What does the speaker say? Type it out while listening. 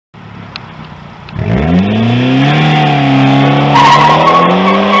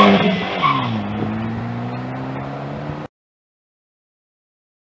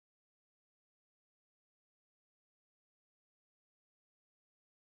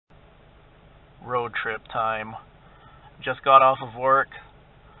road trip time. Just got off of work,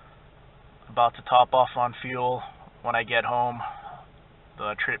 about to top off on fuel. When I get home,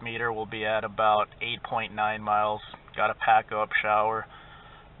 the trip meter will be at about 8.9 miles. Gotta pack up, shower,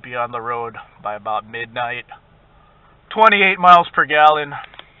 be on the road by about midnight. 28 miles per gallon.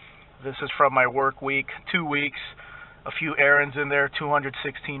 This is from my work week, 2 weeks. A few errands in there,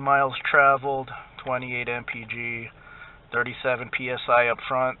 216 miles traveled, 28 mpg, 37 psi up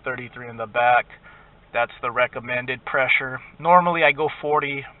front, 33 in the back. That's the recommended pressure. Normally I go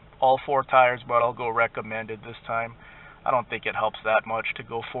 40, all 4 tires, but I'll go recommended this time. I don't think it helps that much to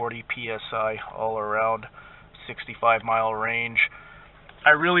go 40 psi all around, 65 mile range.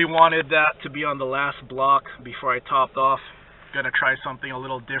 I really wanted that to be on the last block before I topped off. Gonna try something a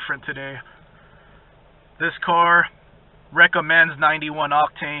little different today. This car recommends 91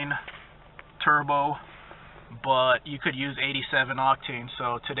 octane turbo, but you could use 87 octane.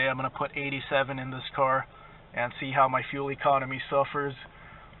 So today I'm gonna put 87 in this car and see how my fuel economy suffers.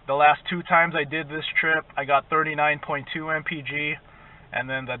 The last 2 times I did this trip, I got 39.2 mpg, and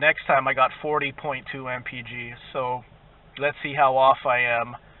then the next time I got 40.2 mpg. So let's see how off I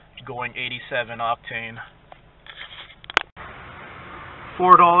am going 87 octane.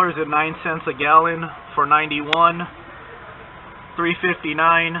 $4.09 a gallon for 91,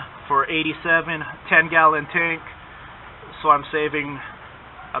 $3.59 for 87, 10-gallon tank. So I'm saving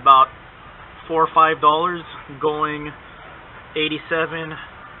about $4 or $5 going 87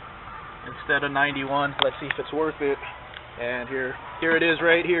 instead of 91. Let's see if it's worth it. And here it is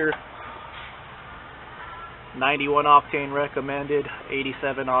right here. 91 octane recommended,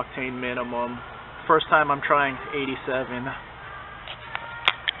 87 octane minimum. First time I'm trying 87.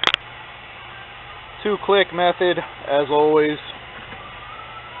 2-click method as always.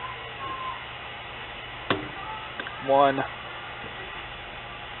 1,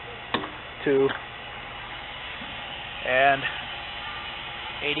 2, and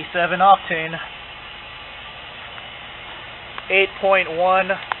 87 octane.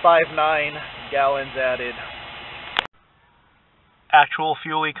 8.159 gallons added. Actual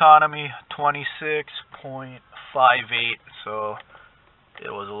fuel economy 26.58, so it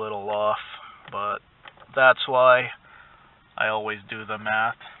was a little off, but that's why I always do the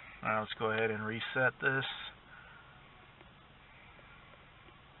math. Alright, let's go ahead and reset this.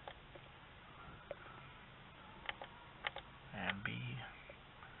 And B.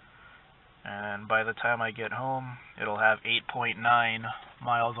 And by the time I get home, it'll have 8.9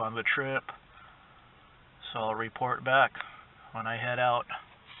 miles on the trip. So I'll report back when I head out.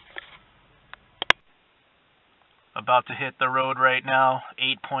 About to hit the road right now,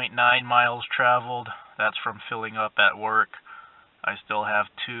 8.9 miles traveled. That's from filling up at work. I still have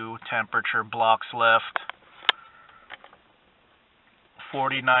 2 temperature blocks left.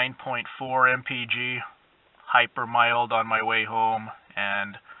 49.4 mpg, hyper mild on my way home,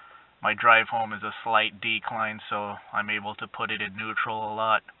 and my drive home is a slight decline, so I'm able to put it in neutral a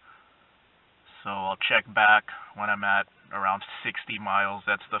lot. So I'll check back when I'm at around 60 miles.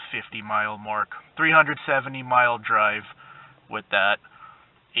 That's the 50-mile mark. 370-mile drive with that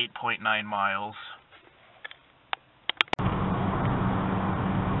 8.9 miles.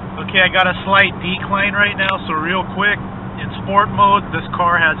 Okay, I got a slight decline right now, so real quick, in sport mode, this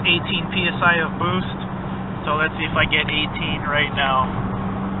car has 18 psi of boost. So let's see if I get 18 right now.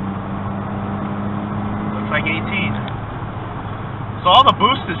 Looks like 18. So all the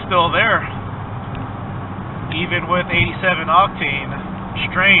boost is still there, even with 87 octane.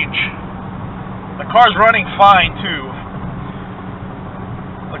 Strange. The car's running fine too.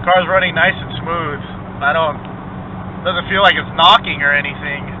 The car's running nice and smooth. Doesn't feel like it's knocking or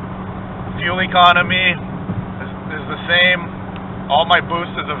anything. Fuel economy is the same. All my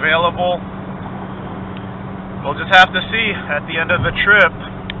boost is available. We'll just have to see at the end of the trip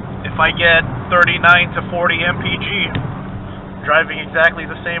if I get 39 to 40 mpg, driving exactly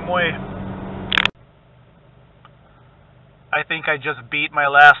the same way. I think I just beat my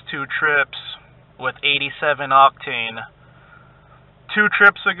last 2 trips with 87 octane. 2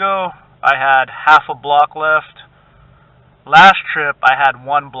 trips ago, I had half a block left. Last trip, I had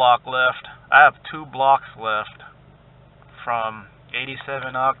 1 block left. I have 2 blocks left from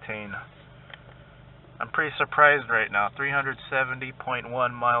 87 octane. I'm pretty surprised right now.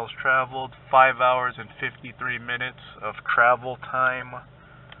 370.1 miles traveled, 5 hours and 53 minutes of travel time,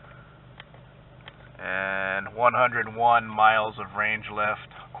 and 101 miles of range left,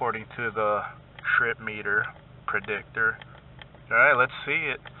 according to the trip meter predictor. Alright, let's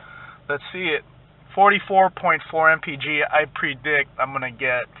see it. Let's see it. 44.4 mpg, I predict I'm going to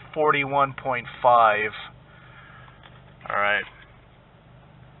get 41.5. Alright.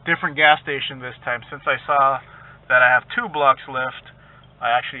 different gas station this time. Since I saw that I have 2 blocks left,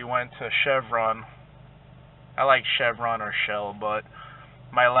 I actually went to Chevron. I like Chevron or Shell, but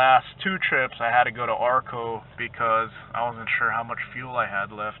my last 2 trips I had to go to Arco because I wasn't sure how much fuel I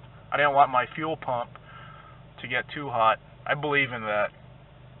had left. I didn't want my fuel pump to get too hot. I believe in that.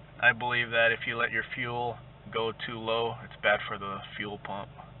 I believe that if you let your fuel go too low, it's bad for the fuel pump.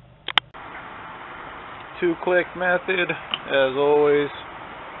 2-click method, as always.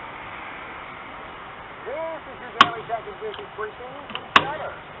 This is your daily technician briefing from Center.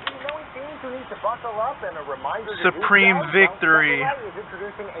 You know it seems who needs to buckle up, and a reminder to Supreme Victory,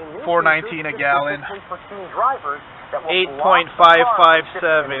 $4.19 a gallon,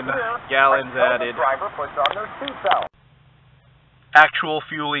 8.557 gallons added. Actual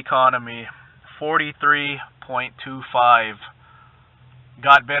fuel economy, 43.25.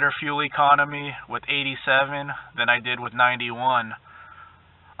 Got better fuel economy with 87 than I did with 91.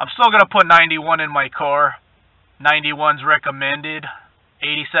 I'm still going to put 91 in my car. 91's recommended,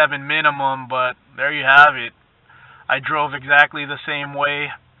 87 minimum, but there you have it. I drove exactly the same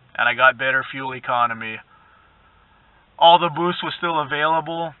way, and I got better fuel economy. All the boost was still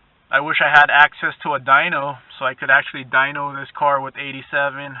available. I wish I had access to a dyno, so I could actually dyno this car with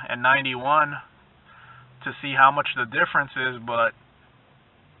 87 and 91 to see how much the difference is, but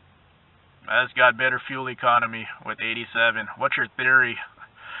I just got better fuel economy with 87. What's your theory?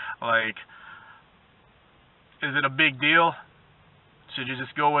 Like, is it a big deal? Should you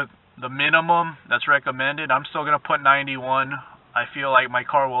just go with the minimum that's recommended? I'm still going to put 91. I feel like my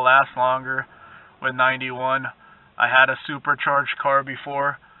car will last longer with 91. I had a supercharged car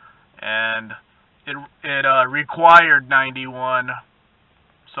before, and it required 91.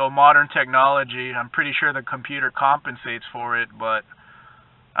 So modern technology, I'm pretty sure the computer compensates for it, but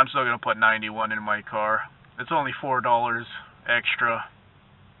I'm still going to put 91 in my car. It's only $4 extra.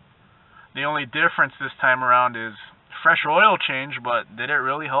 The only difference this time around is fresh oil change, but did it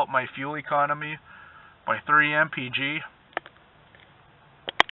really help my fuel economy by 3 mpg?